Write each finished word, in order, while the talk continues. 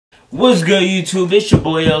What's good, YouTube? It's your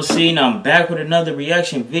boy LC, and I'm back with another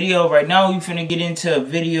reaction video. Right now, we finna get into a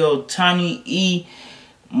video, TinyE,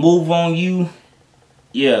 Move On You.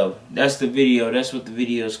 Yeah, that's the video. That's what the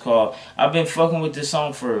video is called. I've been fucking with this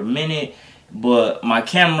song for a minute, but my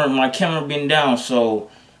camera been down, so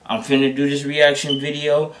I'm finna do this reaction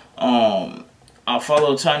video. I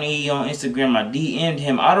follow TinyE on Instagram. I DM'd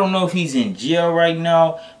him. I don't know if he's in jail right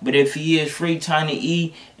now, but if he is, free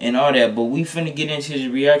TinyE and all that. But we finna get into his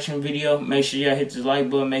reaction video. Make sure y'all hit the like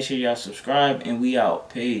button. Make sure y'all subscribe, and we out.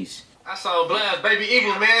 Peace. I saw Blast, baby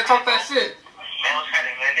evil, man. Talk that shit. Man, what's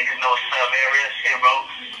happening, man? Niggas know what's up, man. Real shit, bro.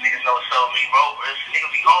 Niggas know what's up with me, bro.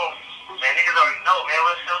 Niggas be home. Man, niggas already know, man.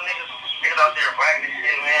 What's up, niggas? Niggas out there bragging this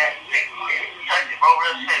shit, man. Niggas touch it, bro.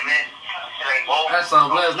 Real shit, man. I saw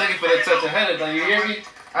Blast looking for that touch of header, though. You hear me?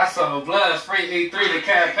 I saw Blast free E3 the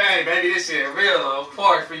campaign, baby. This shit real, though.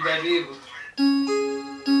 Park free baby evil.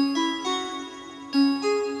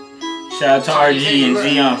 Shout out to RG and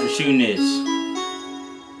Zion for shooting this.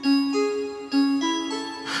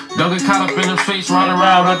 Don't get caught up in the streets, run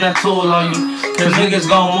around with that tool on you. Cause niggas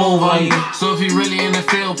gon' move on you. So if you really in the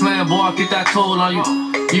field playing, boy, get that tool on you.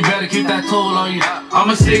 You better keep that tool on you. I'm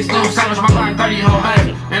a 6 new savage, my Glock 30 whole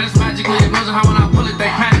baby. And it's magically it goes how when I pull it, they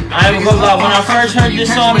panic. I ain't gonna lie, when I first heard this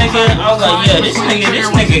song, nigga, I was like, yeah, this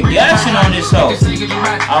nigga gassing on this song.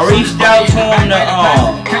 I reached out to him to,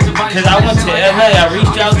 cause I went to LA, I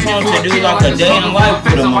reached out to him to do like a day in life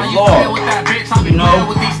with him, a vlog. You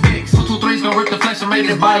know? Gonna rip the flesh and make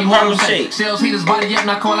his body Harlem shake. Shells heat his body up,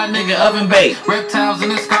 not call that nigga oven bake. Reptiles in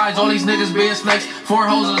the skies, all these niggas being snakes. 4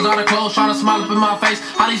 hoes in the clothes, trying to smile up in my face.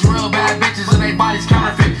 How these real bad bitches and they bodies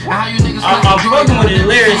counterfeit. And how you niggas I'm fucking with his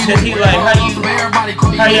lyrics, cause he like,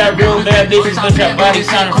 how y'all real bad bitches but your body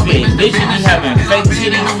counterfeit. Bitches be having fake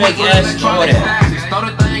titties, fake ass, all that. Throw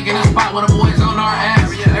the thing in the spot with the boys on our ass.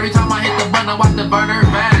 Every time I hit the button, I watch the burner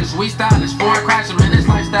vanish. We stylish, foreign crashing, man, this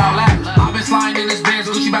lifestyle lavish. I've been sliding in this Benz,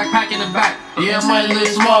 Gucci backpack in the back. Yeah, I'm a little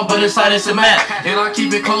small, but inside it's a map. And I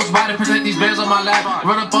keep it close by to protect these bands on my lap.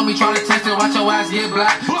 Run up on me, try to test it, watch your ass get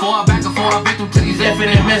black. Before I back and forth, I bit them titties,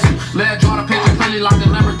 infinite missile. Let draw the picture clearly like the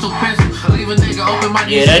number 2 pencil. Leave a nigga open my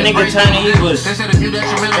yeah, that nigga TinyE was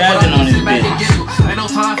spazzing on his bitch. Ain't no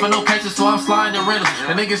time for no cases, so I'm sliding the rentals.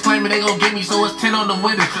 And niggas claiming they gon' get me, so it's 10 on the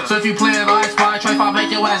window. So if you playin' I spy, try if I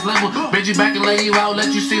make your ass limbo. Bitch you back and lay you out,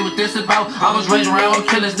 let you see what this about. I was raised around with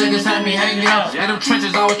killers, niggas had me hanging out. In them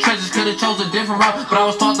trenches, I was treasures, could've chose a different route. But I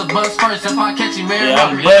was taught to bust first, if I catch you, man. Yeah,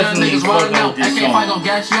 I'm definitely fucking out. with this AK fight gon'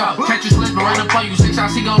 gas you out. Catch you slipping, run up on you, 6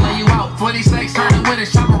 shots, he gon' lay you out. 40 snakes turning with it,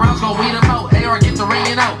 chopper rounds gon' weed him out. AR get to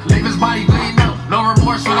ringing out, leave his body bleeding out. No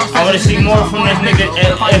remorse for those. I wanna see more from this nigga.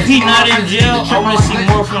 If he not in jail, I wanna see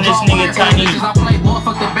more from this nigga TinyE. I play boy,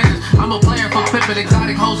 fuck the business. I'm a player for pimpin',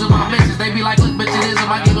 exotic hoes in my mixes. They be like, look, bitch, it is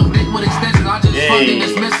him. I give them dick with extensions. I just fucking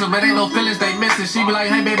dismiss them. It ain't no feelings they missing. She be like,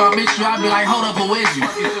 hey, babe, I miss you. I be like, hold up, who is you?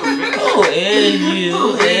 Who is you?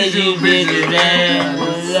 Who is you, bitches,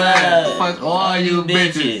 man? Fuck all you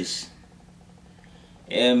bitches.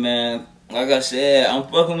 Yeah, man. Like I said, I'm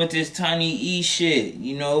fucking with this TinyE shit,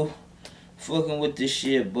 you know? Fucking with this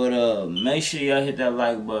shit, but make sure y'all hit that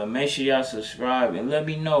like button. Make sure y'all subscribe and let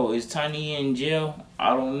me know, is TinyE in jail?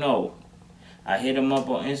 I don't know. I hit him up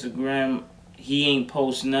on Instagram. He ain't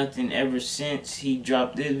post nothing ever since he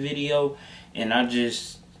dropped this video, and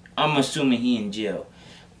I'm assuming he in jail.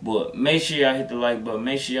 But make sure y'all hit the like button.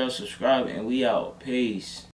 Make sure y'all subscribe, and we out. Peace.